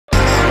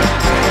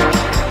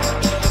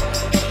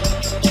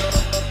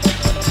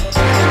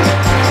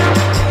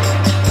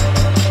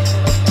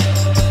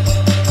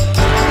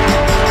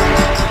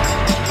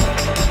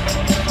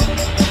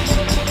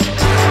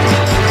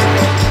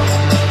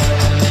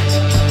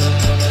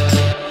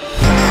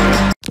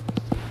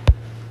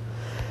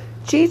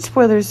Stage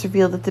spoilers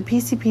reveal that the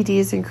PCPD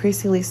is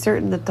increasingly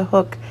certain that the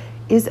hook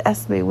is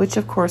Esme, which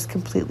of course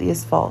completely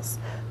is false.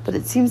 But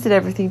it seems that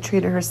everything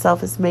Trina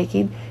herself is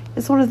making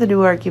is one of the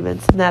new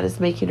arguments, and that is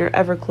making her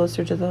ever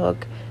closer to the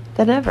hook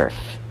than ever.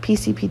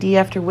 PCPD,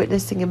 after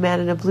witnessing a man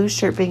in a blue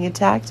shirt being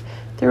attacked,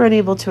 they're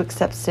unable to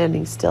accept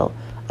standing still.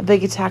 A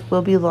big attack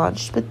will be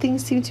launched, but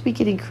things seem to be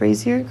getting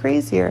crazier and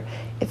crazier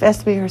if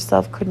Esme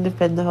herself couldn't have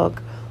been the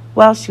hook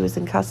while she was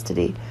in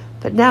custody.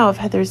 But now, if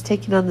Heather is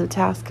taking on the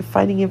task of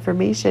finding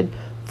information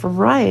from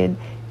Ryan,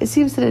 it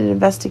seems that an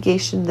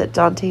investigation that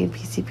Dante and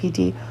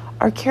PCPD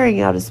are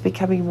carrying out is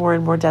becoming more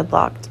and more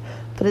deadlocked.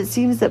 But it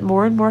seems that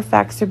more and more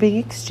facts are being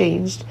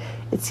exchanged.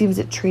 It seems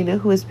that Trina,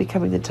 who is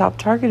becoming the top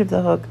target of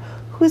the hook,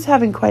 who is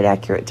having quite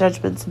accurate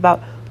judgments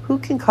about who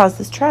can cause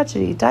this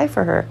tragedy, die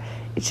for her.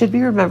 It should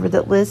be remembered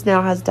that Liz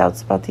now has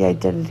doubts about the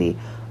identity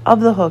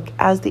of the hook,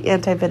 as the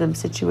anti-venom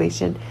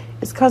situation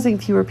is causing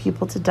fewer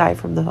people to die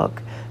from the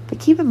hook. But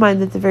keep in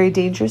mind that the very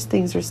dangerous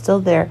things are still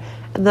there,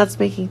 and that's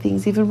making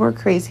things even more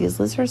crazy, as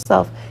Liz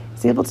herself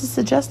is able to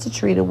suggest to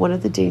Trina one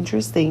of the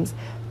dangerous things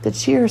that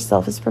she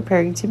herself is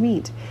preparing to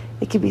meet.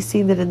 It can be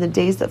seen that in the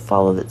days that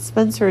follow that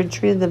Spencer and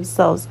Trina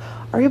themselves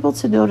are able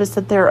to notice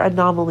that there are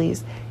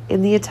anomalies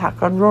in the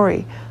attack on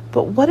Rory.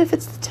 But what if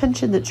it's the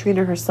tension that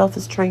Trina herself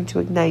is trying to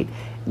ignite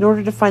in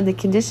order to find the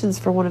conditions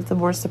for one of the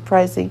more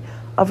surprising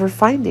of her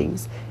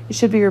findings? It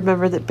should be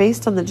remembered that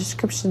based on the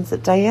descriptions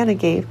that Diana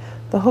gave,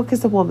 the hook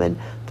is a woman,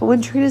 but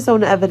when Trina's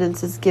own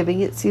evidence is giving,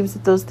 it seems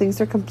that those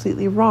things are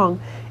completely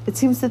wrong. It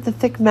seems that the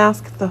thick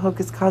mask of the hook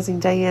is causing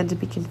Diane to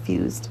be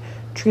confused.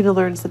 Trina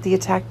learns that the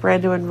attack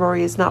Brando and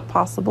Rory is not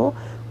possible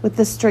with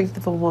the strength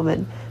of a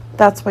woman.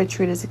 That's why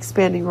Trina's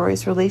expanding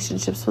Rory's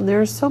relationships when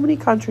there are so many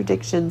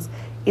contradictions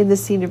in the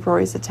scene of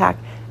Rory's attack,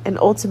 and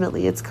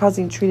ultimately it's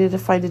causing Trina to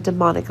find a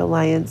demonic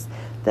alliance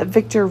that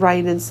Victor,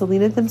 Ryan, and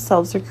Selena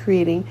themselves are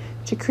creating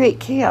to create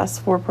chaos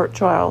for Port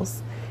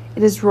Charles.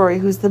 It is Rory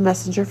who's the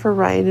messenger for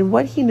Ryan, and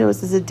what he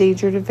knows is a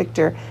danger to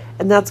Victor,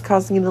 and that's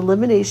causing an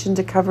elimination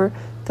to cover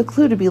the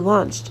clue to be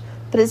launched.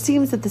 But it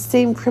seems that the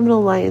same criminal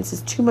alliance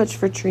is too much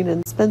for Trina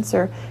and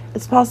Spencer.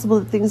 It's possible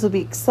that things will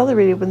be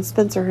accelerated when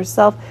Spencer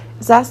herself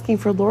is asking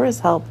for Laura's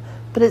help.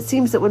 But it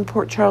seems that when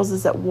Port Charles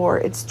is at war,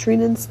 it's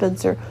Trina and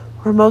Spencer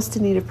who are most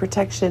in need of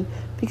protection,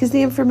 because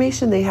the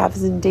information they have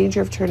is in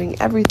danger of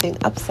turning everything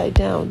upside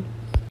down.